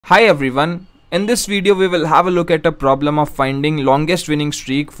Hi everyone, in this video we will have a look at a problem of finding longest winning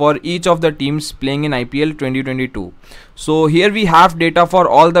streak for each of the teams playing in IPL 2022. So here we have data for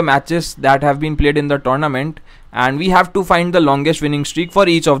all the matches that have been played in the tournament, and we have to find the longest winning streak for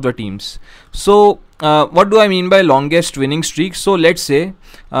each of the teams. So what do I mean by longest winning streak? So let's say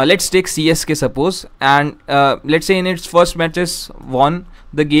let's take CSK suppose, and let's say in its first matches won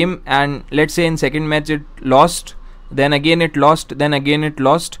the game, and let's say in second match it lost, then again it lost, then again it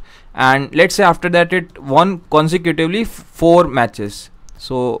lost, and let's say after that it won consecutively 4 matches.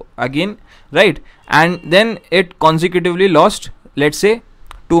 So again, right, and then it consecutively lost, let's say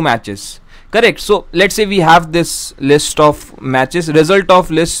 2 matches. Correct. So let's say we have this list of matches, result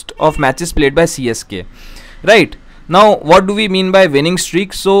of list of matches played by CSK, right? Now what do we mean by winning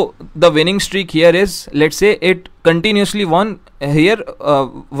streak? So the winning streak here is, let's say it continuously won here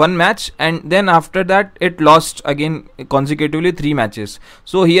one match, and then after that it lost again consecutively 3 matches.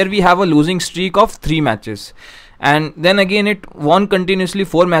 So here we have a losing streak of 3 matches, and then again it won continuously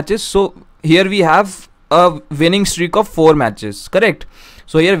 4 matches. So here we have a winning streak of 4 matches. Correct.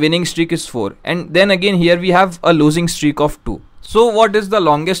 So here winning streak is 4, and then again here we have a losing streak of 2. So what is the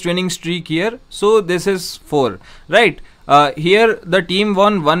longest winning streak here? So this is 4, right? Here the team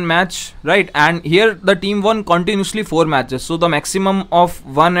won 1 match, right? And here the team won continuously 4 matches. So the maximum of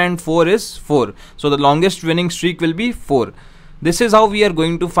 1 and 4 is 4. So the longest winning streak will be 4. This is how we are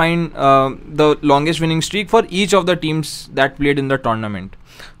going to find the longest winning streak for each of the teams that played in the tournament.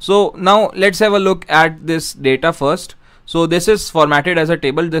 So now let's have a look at this data first. So this is formatted as a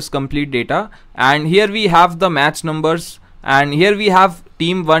table, this complete data, and here we have the match numbers, and here we have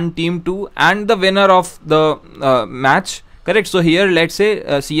team 1, team 2, and the winner of the match. Correct. So here let's say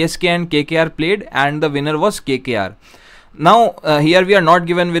CSK and KKR played, and the winner was KKR. Now here we are not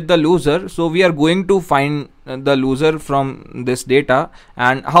given with the loser, so we are going to find the loser from this data.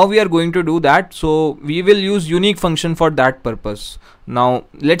 And how we are going to do that? So we will use unique function for that purpose. Now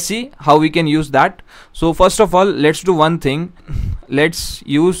let's see how we can use that. So first of all, let's do one thing. Let's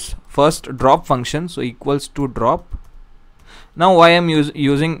use first drop function, so equals to drop. Now why I'm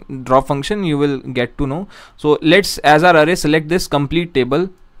using drop function, you will get to know. So let's, as our array, select this complete table,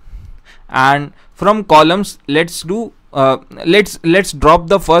 and from columns let's do let's drop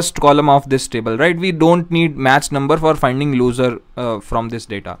the first column of this table, right? We don't need match number for finding loser from this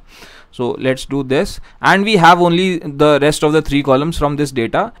data. So let's do this, and we have only the rest of the 3 columns from this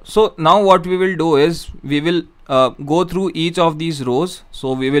data. So now what we will do is we will go through each of these rows.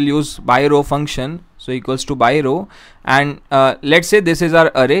 So we will use by row function, so equals to by row, and let's say this is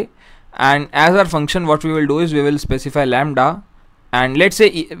our array, and as our function what we will do is we will specify lambda, and let's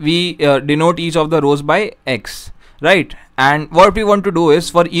say we denote each of the rows by x, right? And what we want to do is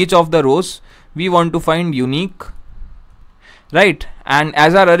for each of the rows we want to find unique, right? And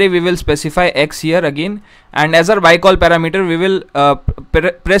as our array we will specify x here again, and as our by call parameter we will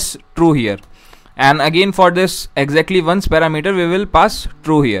press true here, and again for this exactly once parameter we will pass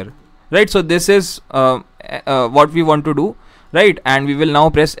true here, right? So this is what we want to do, right? And we will now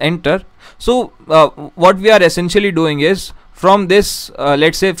press enter. So what we are essentially doing is, from this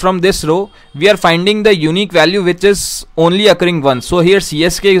let's say from this row we are finding the unique value which is only occurring once. So here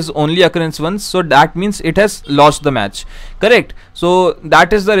CSK is only occurrence once, so that means it has lost the match. Correct. So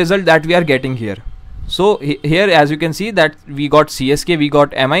that is the result that we are getting here. So here as you can see that we got CSK, we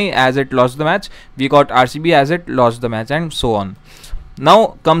got MI as it lost the match, we got RCB as it lost the match, and so on.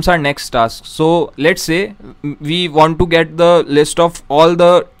 Now comes our next task. So let's say we want to get the list of all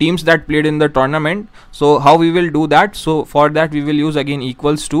the teams that played in the tournament. So how we will do that? So for that we will use again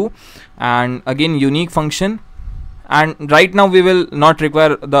equals to, and again unique function, and right now we will not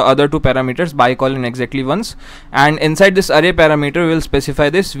require the other 2 parameters, by call and exactly once, and inside this array parameter we will specify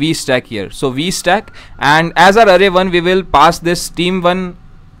this v stack here. So v stack, and as our array 1 we will pass this team 1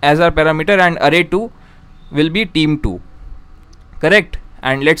 as our parameter, and array 2 will be team 2. Correct.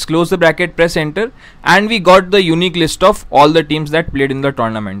 And let's close the bracket, press enter, and we got the unique list of all the teams that played in the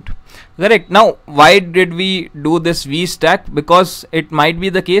tournament. Correct. Now why did we do this v stack? Because it might be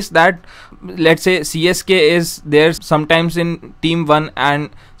the case that let's say CSK is there sometimes in team 1 and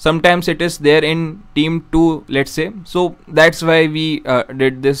sometimes it is there in team 2, let's say. So that's why we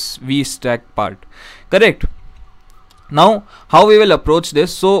did this v stack part. Correct. Now how we will approach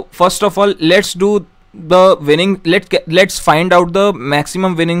this? So first of all, let's do the winning, let's find out the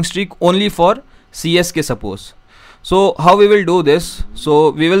maximum winning streak only for CSK suppose. So how we will do this? So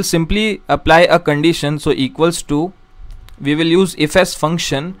we will simply apply a condition, so equals to, we will use ifs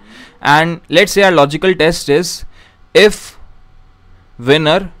function, and let's say our logical test is if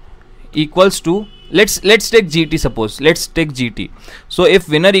winner equals to let's take GT. Suppose let's take GT. So if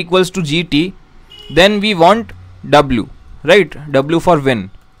winner equals to GT, then we want W, right? W for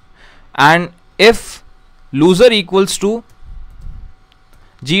win. And if loser equals to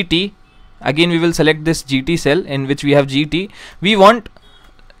GT, again we will select this GT cell in which we have GT. We want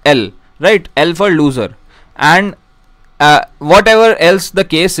L, right? L for loser. And whatever else the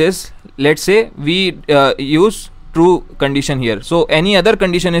case is, let's say we use true condition here. So any other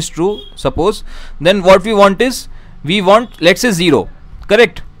condition is true, suppose, then what we want is, we want, let's say 0,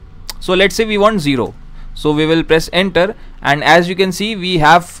 correct? So let's say we want 0. So we will press enter, and as you can see, we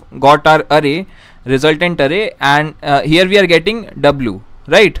have got our array, resultant array, and here we are getting W,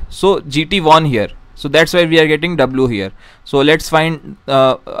 right? So GT won here, so that's why we are getting W here. So let's find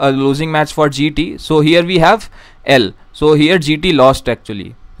a losing match for GT. So here we have L. So here GT lost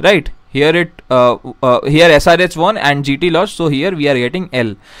actually, right? Here it here SRH won and GT lost, so here we are getting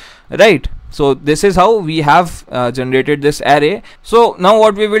L, right? So this is how we have generated this array. So now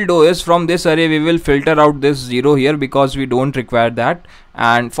what we will do is, from this array we will filter out this 0 here, because we don't require that.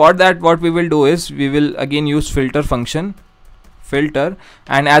 And for that, what we will do is, we will again use filter function, filter,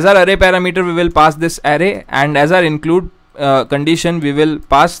 and as our array parameter we will pass this array, and as our include condition we will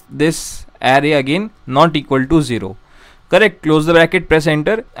pass this array again not equal to 0. Correct? Close the bracket, press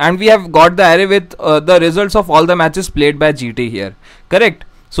enter, and we have got the array with the results of all the matches played by GT here. Correct?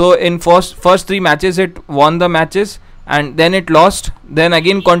 So in first 3 matches it won the matches, and then it lost, then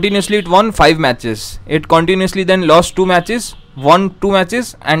again continuously it won 5 matches, it continuously then lost 2 matches, won 2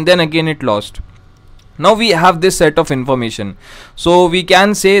 matches, and then again it lost. Now we have this set of information, so we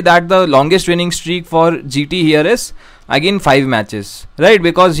can say that the longest winning streak for GT here is again 5 matches, right?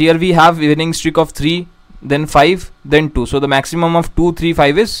 Because here we have winning streak of 3, then 5, then 2, so the maximum of 2, 3,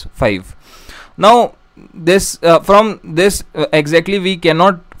 5 is 5. Now this from this exactly we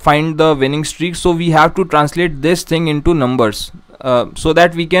cannot find the winning streak, so we have to translate this thing into numbers, so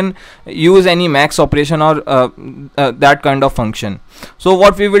that we can use any max operation or that kind of function. So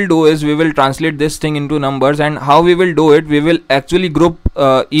what we will do is, we will translate this thing into numbers, and how we will do it, we will actually group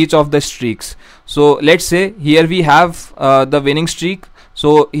each of the streaks. So let's say here we have the winning streak,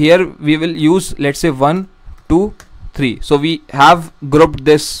 so here we will use, let's say 1, 2, 3. So we have grouped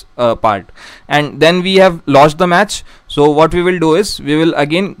this part, and then we have lost the match. So what we will do is, we will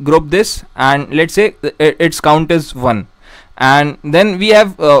again group this, and let's say its count is 1, and then we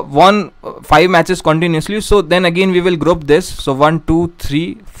have won 5 matches continuously, so then again we will group this. So 1, 2,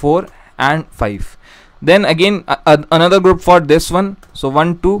 3, 4 and 5. Then again another group for this one, so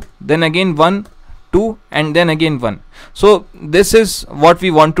 1, 2, then again 1, 2, and then again 1. So this is what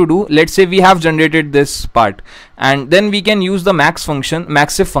we want to do. Let's say we have generated this part, and then we can use the max function,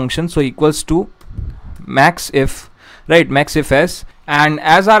 maxif function, so equals to maxif, right? Maxif s, and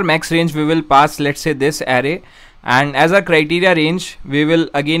as our max range we will pass, let's say, this array, and as our criteria range we will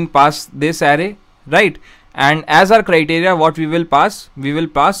again pass this array, right? And as our criteria, what we will pass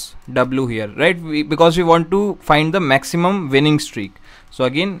W here, right? Because we want to find the maximum winning streak. So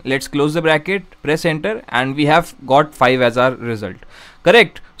again, let's close the bracket, press enter, and we have got 5 as our result.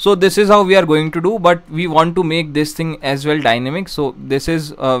 Correct? So this is how we are going to do, but we want to make this thing as well dynamic. So this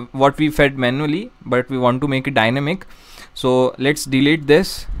is what we fed manually, but we want to make it dynamic. So let's delete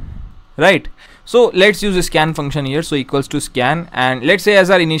this, right? So let's use a scan function here, so equals to scan, and let's say as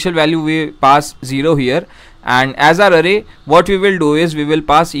our initial value we pass 0 here, and as our array, what we will do is, we will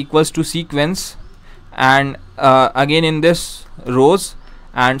pass equals to sequence, and again in this rows,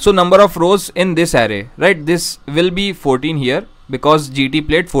 and so number of rows in this array, right? This will be 14 here, because GT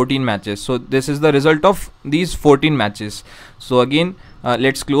played 14 matches, so this is the result of these 14 matches. So again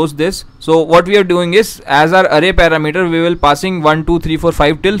let's close this. So what we are doing is, as our array parameter we will passing 1, 2, 3, 4,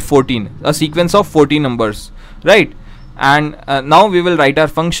 5 till 14, a sequence of 14 numbers, right? And now we will write our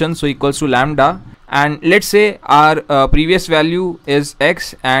function, so equals to lambda, and let's say our previous value is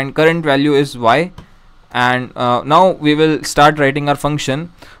x and current value is y, and now we will start writing our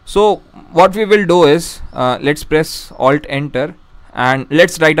function. So what we will do is, let's press alt enter, and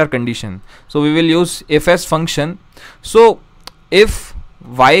let's write our condition. So we will use if s function. So if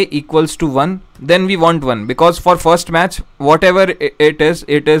y equals to 1, then we want 1, because for first match, whatever it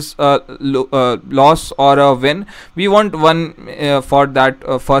is loss or a win, we want 1 for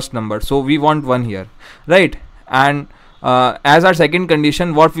that first number, so we want 1 here, right? And as our second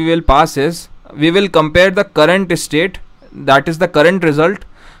condition, what we will pass is, we will compare the current state, that is the current result.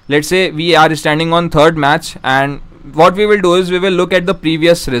 Let's say we are standing on third match, and what we will do is, we will look at the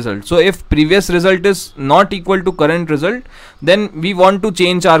previous result. So if previous result is not equal to current result, then we want to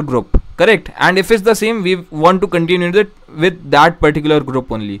change our group. correct, and if it's the same, we want to continue with that particular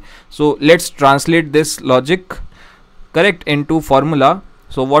group only. So let's translate this logic, correct, into formula.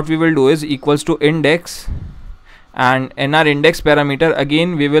 So what we will do is equals to index, and in our index parameter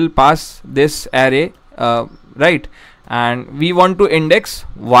again we will pass this array, right, and we want to index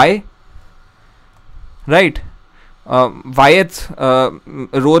y, right, yth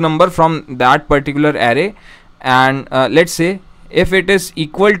row number from that particular array, and let's say if it is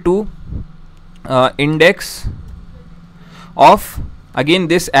equal to index of again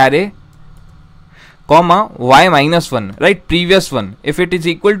this array comma y minus 1, right, previous one. If it is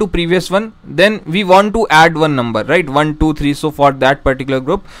equal to previous one, then we want to add one number, right, 1 2 3. So for that particular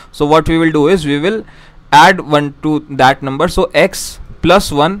group, so what we will do is we will add 1 to that number, so x plus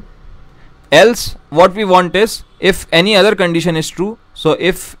 1. Else what we want is if any other condition is true, so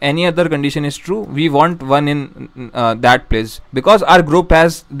if any other condition is true, we want 1 in that place, because our group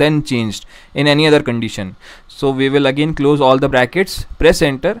has then changed in any other condition. So we will again close all the brackets, press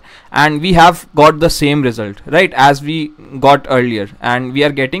enter, and we have got the same result, right, as we got earlier, and we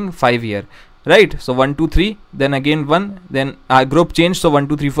are getting 5 here, right. So 1 2 3, then again 1, then our group changed, so 1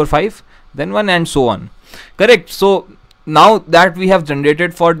 2 3 4 5, then 1, and so on, correct. So now that we have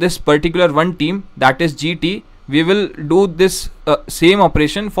generated for this particular one team, that is GT, we will do this same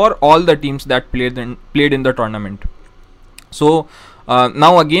operation for all the teams that played in the tournament. So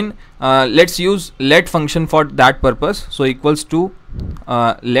now again let's use let function for that purpose. So equals to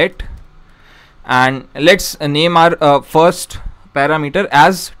let, and let's name our first parameter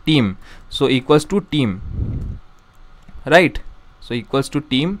as team. So equals to team, right. So equals to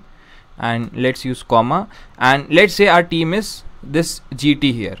team, and let's use comma, and let's say our team is this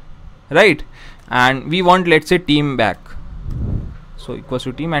GT here, right, and we want, let's say, team back. So equals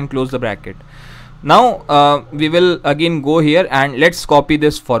to team, and close the bracket. Now we will again go here and let's copy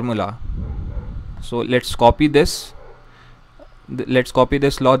this formula. So let's copy this,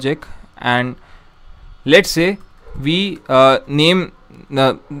 logic, and let's say we name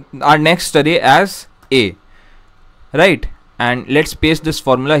our next array as A, right, and let's paste this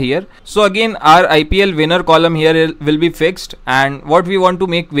formula here. So again our IPL winner column here will be fixed, and what we want to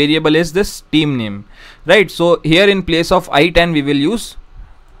make variable is this team name, right. So here in place of I10 we will use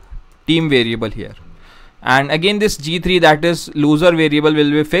team variable here, and again this G3, that is loser variable,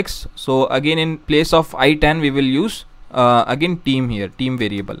 will be fixed. So again in place of I10 we will use again team here, team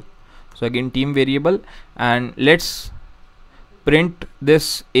variable. So again team variable, and let's print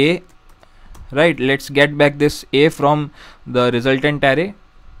this A, right. Let's get back this A from the resultant array,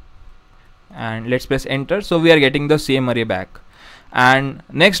 and let's press enter. So we are getting the same array back. And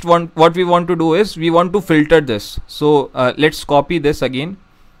next one, what we want to do is we want to filter this. So let's copy this again.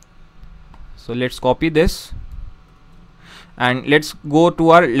 So let's copy this, and let's go to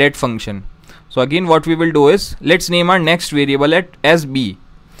our let function. So again what we will do is let's name our next variable as B.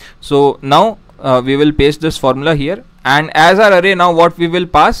 So now we will paste this formula here, and as our array, now what we will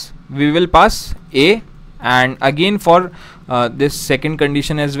pass A, and again for this second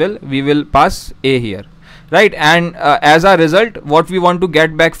condition as well we will pass A here, right. And as our result, what we want to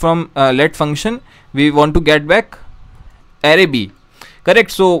get back from let function, we want to get back array B,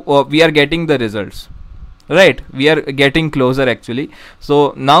 correct. So we are getting the results, right. We are getting closer actually.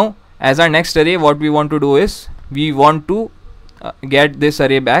 So now as our next array, what we want to do is we want to get this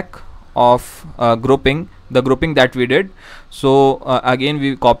array back of grouping, the grouping that we did. So again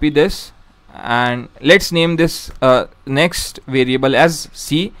we copy this, and let's name this next variable as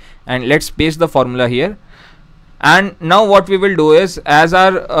C, and let's paste the formula here. And now what we will do is, as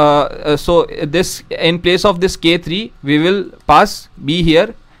our so this, in place of this K3 we will pass B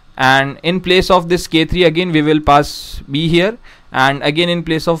here, and in place of this K3 again we will pass B here, and again in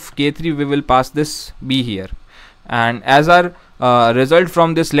place of K3 we will pass this B here. And as our result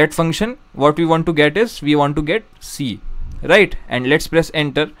from this let function, what we want to get is we want to get C, right. And let's press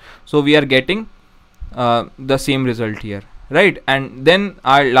enter. So we are getting the same result here, right. And then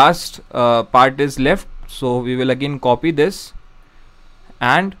our last part is left. So we will again copy this,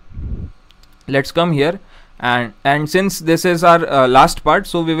 and let's come here, and since this is our last part,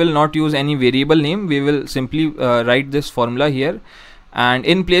 so we will not use any variable name. We will simply write this formula here, and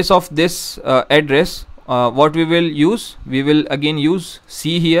in place of this address, what we will use, we will again use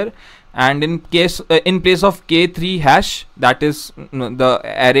C here, and in place of K3 hash, that is the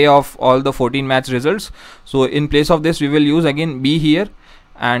array of all the 14 match results, so in place of this we will use again B here,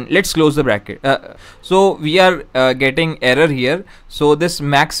 and let's close the bracket. So we are getting error here. So this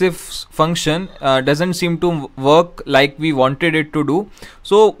maxif function doesn't seem to work like we wanted it to do.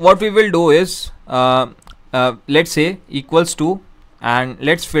 So what we will do is let's say equals to, and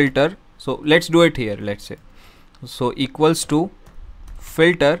let's filter. So let's do it here. Let's say so equals to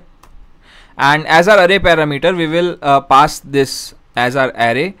filter, and as our array parameter we will pass this as our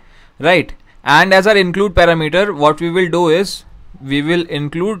array, right? And as our include parameter, what we will do is we will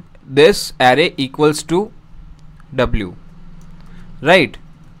include this array equals to w, right?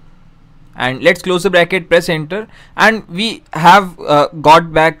 And let's close the bracket, press enter, and we have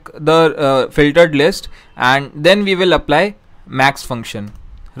got back the filtered list, and then we will apply max function,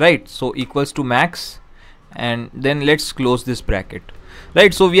 right? So equals to max, and then let's close this bracket,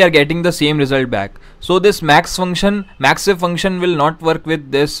 right? So we are getting the same result back. So this maxive function will not work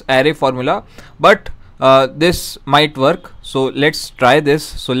with this array formula, but this might work. So let's try this.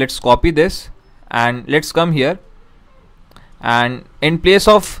 So let's copy this and let's come here, and in place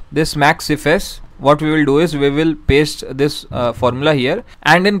of this maxifs, what we will do is we will paste this formula here,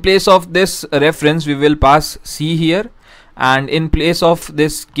 and in place of this reference we will pass C here, and in place of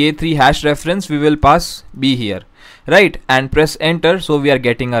this k3 hash reference we will pass B here, right? And press enter. So we are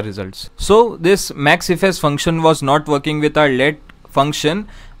getting our results. So this maxifs function was not working with our let function,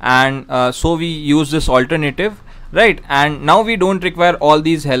 and so we use this alternative, right? And now we don't require all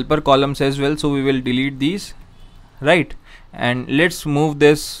these helper columns as well, so we will delete these, right? And let's move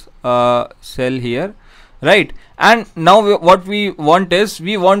this cell here, right? And now what we want is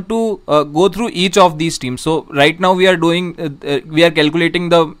we want to go through each of these teams. So right now we are doing we are calculating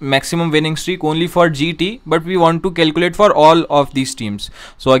the maximum winning streak only for GT, but we want to calculate for all of these teams.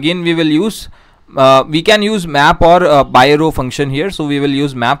 So again we will use we can use map or by row function here. So we will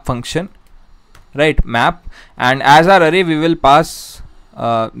use map function, right? Map, and as our array we will pass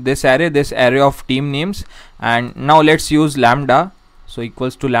this array of team names, and now let's use lambda. So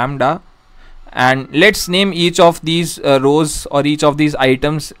equals to lambda, and let's name each of these rows or each of these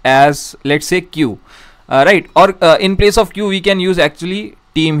items as, let's say, Q, right? Or in place of Q we can use actually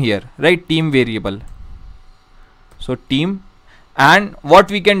team here, right? Team variable. So team, and what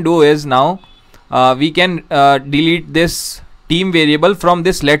we can do is now we can delete this team variable from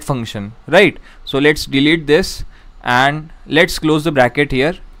this let function, right? So let's delete this and let's close the bracket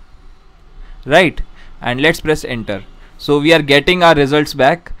here, right? And let's press enter. So we are getting our results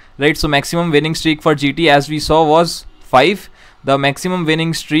back, right? So maximum winning streak for GT, as we saw, was 5. The maximum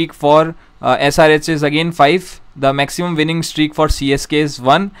winning streak for SRH is again 5. The maximum winning streak for CSK is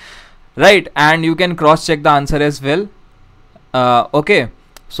 1, right? And you can cross check the answer as well. Okay,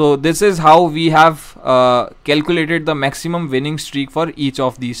 so this is how we have calculated the maximum winning streak for each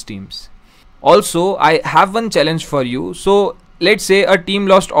of these teams. Also, I have one challenge for you. So let's say a team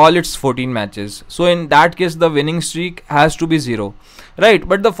lost all its 14 matches. So in that case the winning streak has to be 0, right?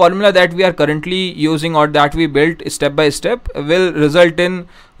 But the formula that we are currently using, or that we built step by step, will result in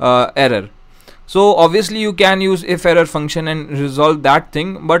error. So obviously you can use if error function and resolve that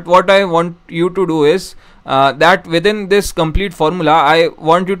thing, but what I want you to do is that within this complete formula I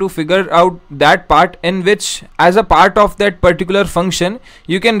want you to figure out that part in which, as a part of that particular function,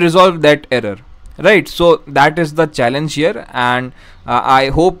 you can resolve that error, right? So that is the challenge here, and I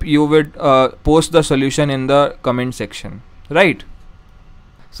hope you would post the solution in the comment section, right?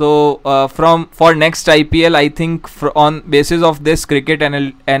 So for next IPL, I think on basis of this cricket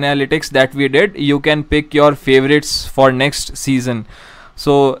analytics that we did, you can pick your favorites for next season.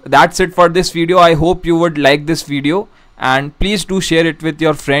 So that's it for this video. I hope you would like this video, and please do share it with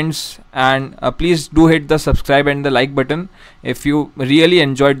your friends, and please do hit the subscribe and the like button if you really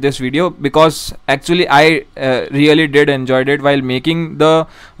enjoyed this video, because actually I really did enjoyed it while making the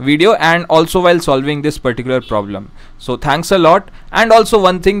video and also while solving this particular problem. So thanks a lot. And also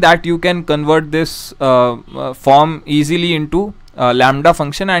one thing, that you can convert this form easily into lambda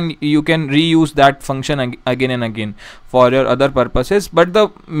function, and you can reuse that function again and again for your other purposes. But the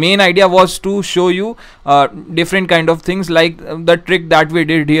main idea was to show you different kind of things, like the trick that we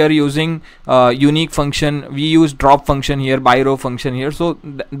did here using unique function. We use drop function here, by row function here. So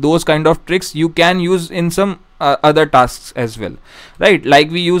those kind of tricks you can use in some other tasks as well, right?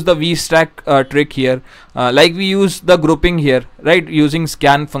 Like we use the vstack trick here, like we use the grouping here, right, using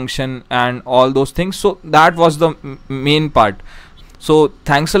scan function and all those things. So that was the main part. So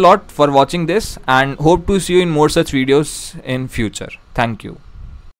thanks a lot for watching this, and hope to see you in more such videos in future. Thank you.